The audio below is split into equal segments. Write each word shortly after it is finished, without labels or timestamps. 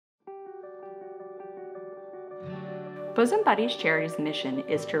Bosom Buddies Charity's mission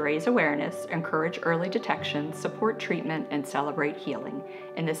is to raise awareness, encourage early detection, support treatment, and celebrate healing.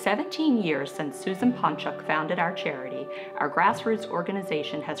 In the 17 years since Susan Ponchuk founded our charity, our grassroots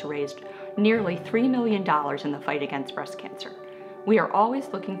organization has raised nearly $3 million in the fight against breast cancer. We are always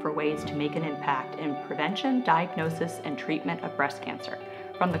looking for ways to make an impact in prevention, diagnosis, and treatment of breast cancer.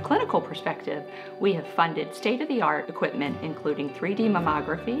 From the clinical perspective, we have funded state-of-the-art equipment including 3D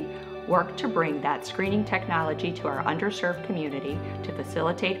mammography, work to bring that screening technology to our underserved community to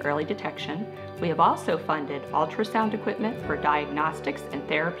facilitate early detection. We have also funded ultrasound equipment for diagnostics and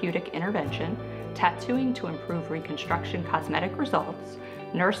therapeutic intervention, tattooing to improve reconstruction cosmetic results,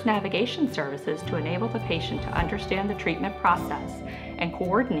 nurse navigation services to enable the patient to understand the treatment process and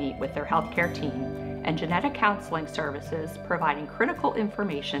coordinate with their healthcare team, and genetic counseling services providing critical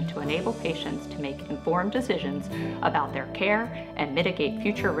information to enable patients to make informed decisions about their care and mitigate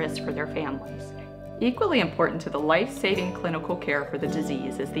future risks for their families. Equally important to the life-saving clinical care for the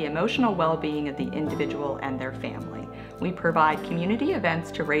disease is the emotional well-being of the individual and their family. We provide community events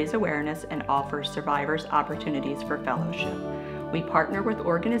to raise awareness and offer survivors opportunities for fellowship. We partner with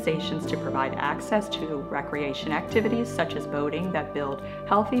organizations to provide access to recreation activities such as boating that build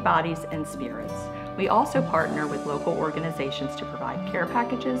healthy bodies and spirits. We also partner with local organizations to provide care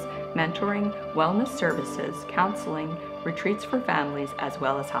packages, mentoring, wellness services, counseling, retreats for families, as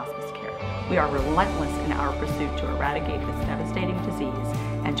well as hospice care. We are relentless in our pursuit to eradicate this devastating disease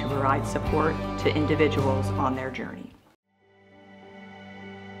and to provide support to individuals on their journey.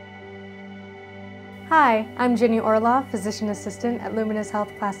 Hi, I'm Jenny Orloff, Physician Assistant at Luminous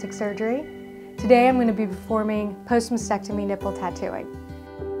Health Plastic Surgery. Today I'm going to be performing post-mastectomy nipple tattooing.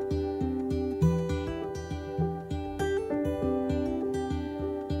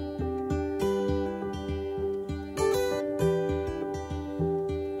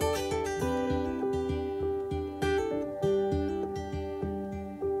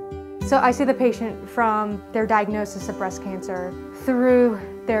 So I see the patient from their diagnosis of breast cancer through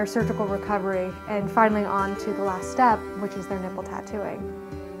their surgical recovery and finally on to the last step, which is their nipple tattooing.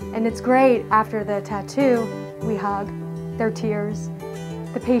 And it's great after the tattoo, we hug, their tears.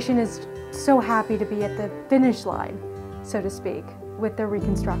 The patient is so happy to be at the finish line, so to speak, with their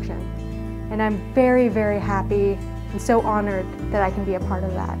reconstruction. And I'm very, very happy and so honored that I can be a part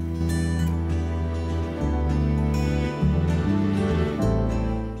of that.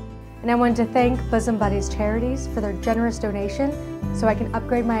 And I wanted to thank Bosom Buddies Charities for their generous donation so I can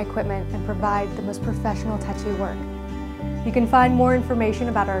upgrade my equipment and provide the most professional tattoo work. You can find more information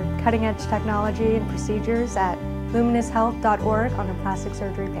about our cutting-edge technology and procedures at luminoushealth.org on our plastic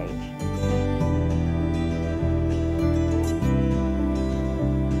surgery page.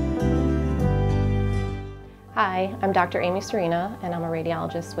 Hi, I'm Dr. Amy Serena, and I'm a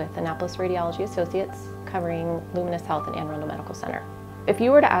radiologist with Annapolis Radiology Associates, covering Luminous Health and Anne Arundel Medical Center. If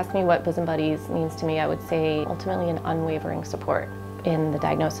you were to ask me what Bosom Buddies means to me, I would say ultimately an unwavering support in the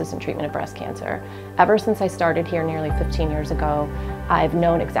diagnosis and treatment of breast cancer. Ever since I started here nearly 15 years ago, I've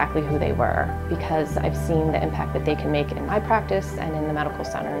known exactly who they were because I've seen the impact that they can make in my practice and in the medical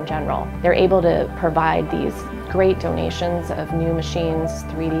center in general. They're able to provide these great donations of new machines,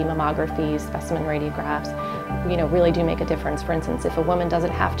 3D mammography, specimen radiographs, really do make a difference. For instance, if a woman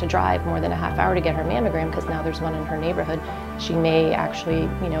doesn't have to drive more than a half hour to get her mammogram because now there's one in her neighborhood, she may actually,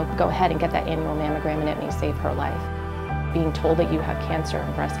 go ahead and get that annual mammogram and it may save her life. Being told that you have cancer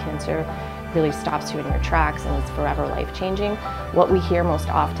and breast cancer really stops you in your tracks and is forever life-changing. What we hear most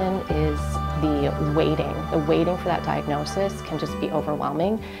often is the waiting. The waiting for that diagnosis can just be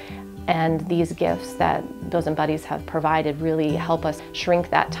overwhelming. And these gifts that Bosom Buddies have provided really help us shrink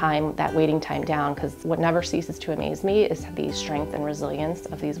that time, that waiting time down, because what never ceases to amaze me is the strength and resilience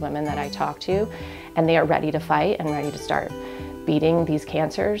of these women that I talk to, and they are ready to fight and ready to start beating these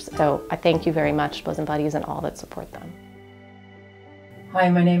cancers. So I thank you very much, Bosom Buddies, and all that support them. Hi,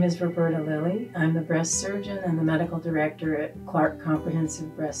 my name is Roberta Lilly. I'm the breast surgeon and the medical director at Clark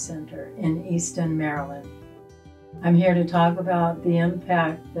Comprehensive Breast Center in Easton, Maryland. I'm here to talk about the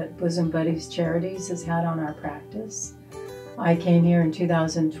impact that Bosom Buddies Charities has had on our practice. I came here in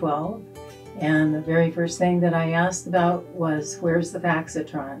 2012, and the very first thing that I asked about was, where's the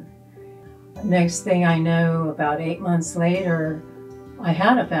Faxitron? Next thing I know, about 8 months later, I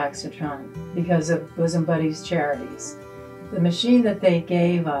had a Faxitron because of Bosom Buddies Charities. The machine that they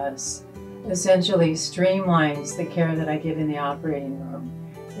gave us essentially streamlines the care that I give in the operating room.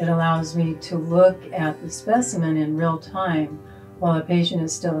 It allows me to look at the specimen in real time while the patient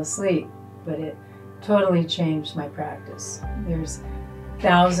is still asleep, but it totally changed my practice. There's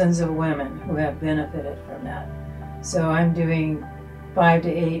thousands of women who have benefited from that. So I'm doing 5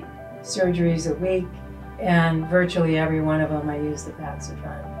 to 8 surgeries a week, and virtually every one of them I use the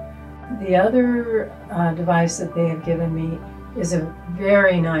Paxifan. The other device that they have given me is a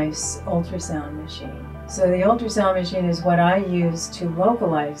very nice ultrasound machine. So the ultrasound machine is what I use to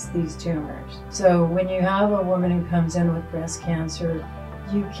localize these tumors. So when you have a woman who comes in with breast cancer,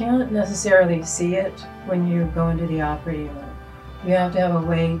 you can't necessarily see it when you go into the operating room. You have to have a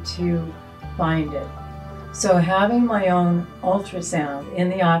way to find it. So having my own ultrasound in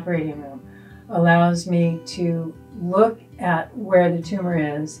the operating room allows me to look at where the tumor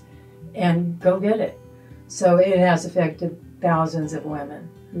is and go get it. So it has affected thousands of women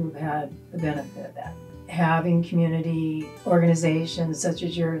who've had the benefit of that. Having community organizations such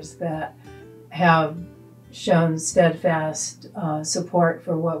as yours that have shown steadfast support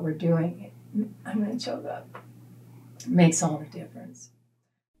for what we're doing, I'm going to choke up, makes all the difference.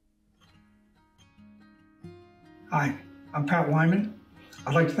 Hi, I'm Pat Wyman.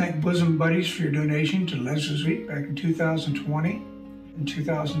 I'd like to thank Bosom Buddies for your donation to Leslie's Week back in 2020. In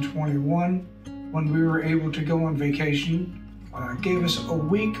 2021, when we were able to go on vacation, gave us a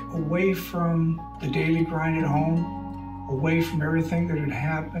week away from the daily grind at home, away from everything that had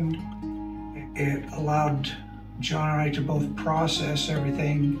happened. It allowed John and I to both process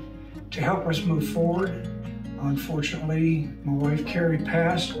everything to help us move forward. Unfortunately, my wife Carrie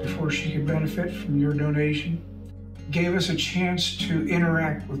passed before she could benefit from your donation. Gave us a chance to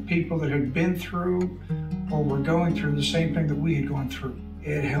interact with people that had been through or were going through the same thing that we had gone through.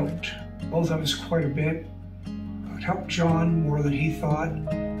 It helped both of us quite a bit. It helped John more than he thought.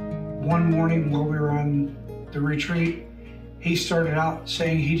 One morning while we were on the retreat, he started out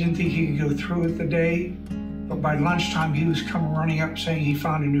saying he didn't think he could go through it the day, but by lunchtime he was coming running up saying he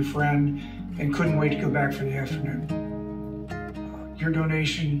found a new friend and couldn't wait to go back for the afternoon. Your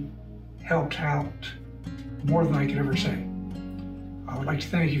donation helped out more than I could ever say. I would like to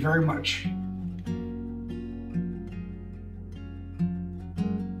thank you very much.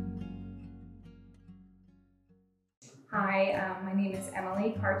 Hi, my name is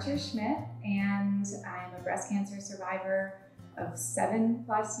Emily Karcher-Schmidt, and I'm a breast cancer survivor of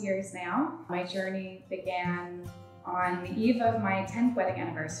 7+ years now. My journey began on the eve of my 10th wedding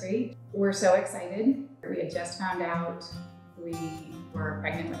anniversary. We're so excited. We had just found out we were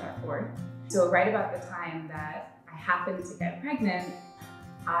pregnant with our 4th. So right about the time that I happened to get pregnant,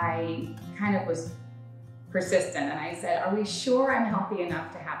 I kind of was persistent and I said, are we sure I'm healthy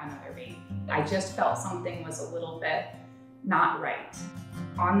enough to have another baby? I just felt something was a little bit not right.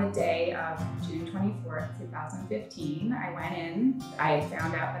 On the day of June 24th, 2015, I went in. I had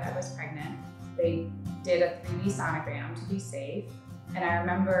found out that I was pregnant. They did a 3D sonogram to be safe. And I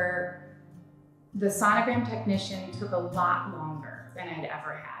remember the sonogram technician took a lot longer than I'd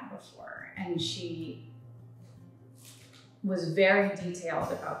ever had before. And she was very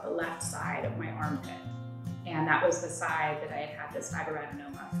detailed about the left side of my armpit. And that was the side that I had had this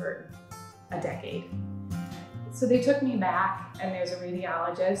fibroadenoma for a decade. So they took me back and there's a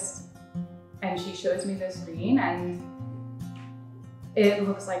radiologist and she shows me the screen and it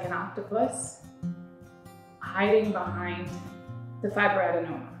looks like an octopus hiding behind the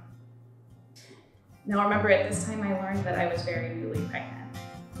fibroadenoma. Now remember, at this time I learned that I was very newly pregnant.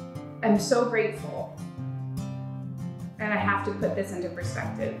 I'm so grateful, and I have to put this into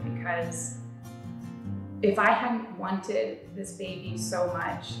perspective because if I hadn't wanted this baby so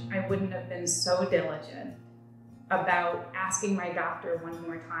much, I wouldn't have been so diligent about asking my doctor one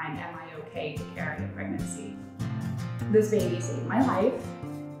more time, am I okay to carry a pregnancy? This baby saved my life.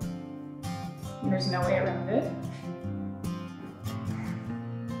 There's no way around it.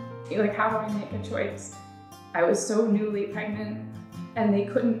 Like, how do I make a choice? I was so newly pregnant and they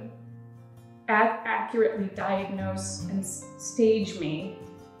couldn't accurately diagnose and stage me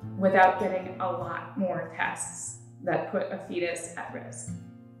without getting a lot more tests that put a fetus at risk.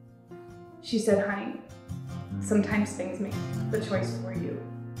 She said, honey, sometimes things make the choice for you.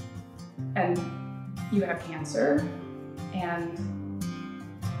 And you have cancer, and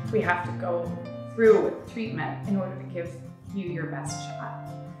we have to go through with treatment in order to give you your best shot.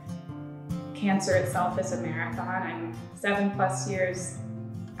 Cancer itself is a marathon. I'm 7+ years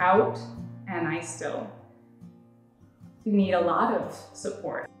out, and I still need a lot of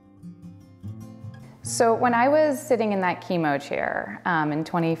support. So when I was sitting in that chemo chair in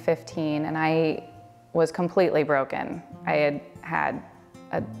 2015, and I was completely broken. I had had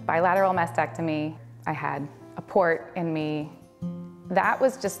a bilateral mastectomy. I had a port in me. That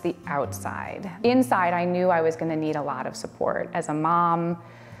was just the outside. Inside, I knew I was going to need a lot of support. As a mom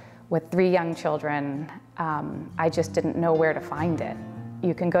with 3 young children, I just didn't know where to find it.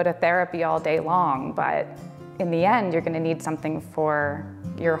 You can go to therapy all day long, but in the end, you're going to need something for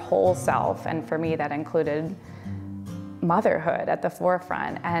your whole self. And for me, that included motherhood at the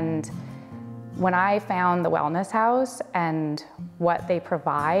forefront. And when I found the Wellness House and what they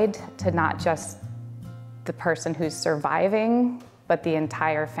provide to not just the person who's surviving, but the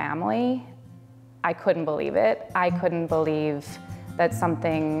entire family, I couldn't believe it. I couldn't believe that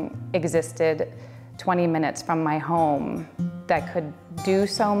something existed 20 minutes from my home that could do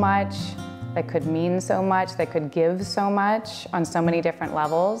so much, that could mean so much, that could give so much on so many different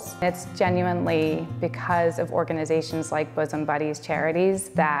levels. It's genuinely because of organizations like Bosom Buddies Charities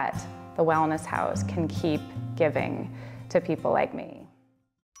that the Wellness House can keep giving to people like me.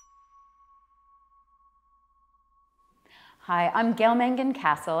 Hi, I'm Gail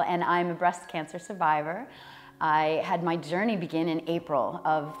Mangan-Castle, and I'm a breast cancer survivor. I had my journey begin in April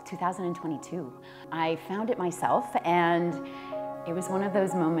of 2022. I found it myself, and it was one of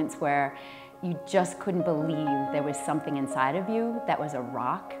those moments where you just couldn't believe there was something inside of you that was a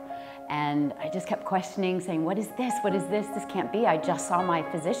rock. And I just kept questioning, saying, what is this? What is this? This can't be. I just saw my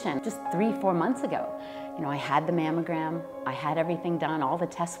physician just 3-4 months ago. You know, I had the mammogram, I had everything done, all the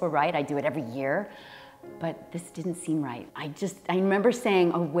tests were right, I do it every year, but this didn't seem right. I remember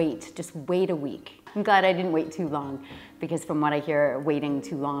saying, oh wait, just wait a week. I'm glad I didn't wait too long, because from what I hear, waiting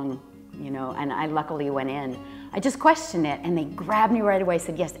too long, you know, and I luckily went in. I just questioned it, and they grabbed me right away,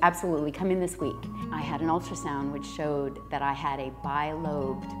 said, yes, absolutely, come in this week. I had an ultrasound which showed that I had a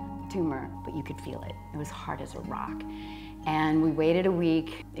bilobed tumor, but you could feel it. It was hard as a rock. And we waited a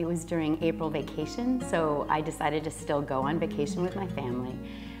week. It was during April vacation, so I decided to still go on vacation with my family.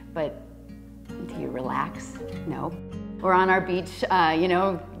 But do you relax? No. We're on our beach, you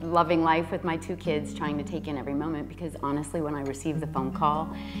know, loving life with my 2 kids, trying to take in every moment, because honestly, when I received the phone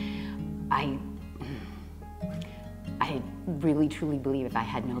call, I really truly believe I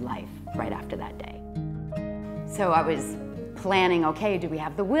had no life right after that day. So I was planning, okay, do we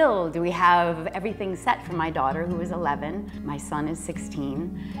have the will? Do we have everything set for my daughter, who is 11? My son is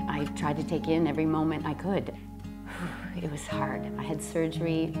 16. I tried to take in every moment I could. It was hard. I had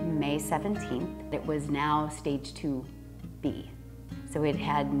surgery May 17th. It was now stage 2B. So it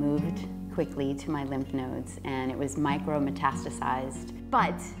had moved quickly to my lymph nodes, and it was micro-metastasized.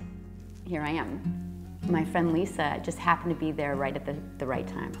 But here I am. My friend Lisa just happened to be there right at the right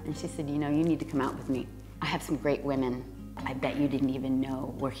time. And she said, you know, you need to come out with me. I have some great women I bet you didn't even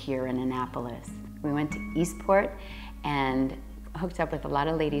know were here in Annapolis. We went to Eastport and hooked up with a lot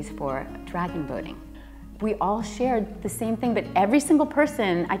of ladies for dragon boating. We all shared the same thing, but every single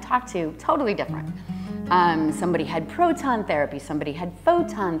person I talked to, totally different. Somebody had proton therapy, somebody had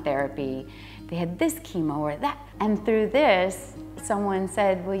photon therapy, they had this chemo or that. And through this, someone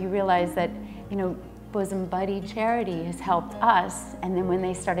said, well, you realize that, you know, Bosom Buddy Charity has helped us. And then when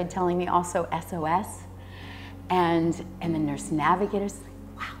they started telling me also SOS and the Nurse Navigators,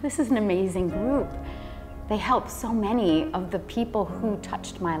 wow, this is an amazing group. They help so many of the people who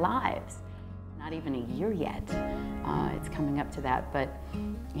touched my lives. Not even a year yet. It's coming up to that, but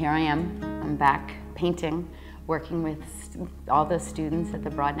here I am. I'm back painting, working with all the students at the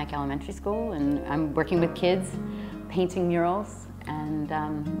Broadneck Elementary School, and I'm working with kids, painting murals, and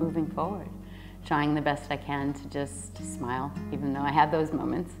moving forward. Trying the best I can to just smile, even though I had those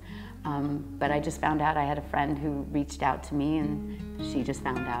moments. But I just found out I had a friend who reached out to me, and she just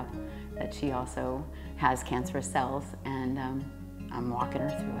found out that she also has cancerous cells, and I'm walking her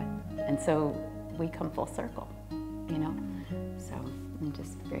through it. And so we come full circle, you know? So I'm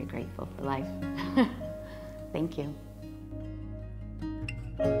just very grateful for life. Thank you.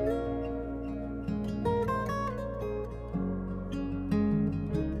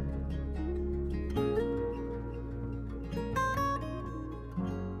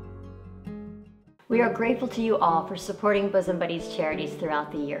 We are grateful to you all for supporting Bosom Buddies charities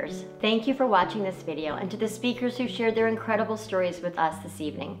throughout the years. Thank you for watching this video, and to the speakers who shared their incredible stories with us this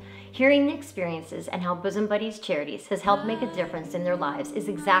evening. Hearing the experiences and how Bosom Buddies charities has helped make a difference in their lives is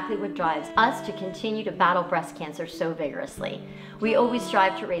exactly what drives us to continue to battle breast cancer so vigorously. We always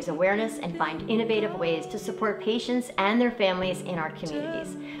strive to raise awareness and find innovative ways to support patients and their families in our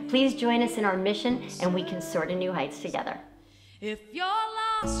communities. Please join us in our mission, and we can soar to new heights together. If you're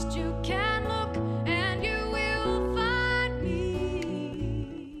lost, you can look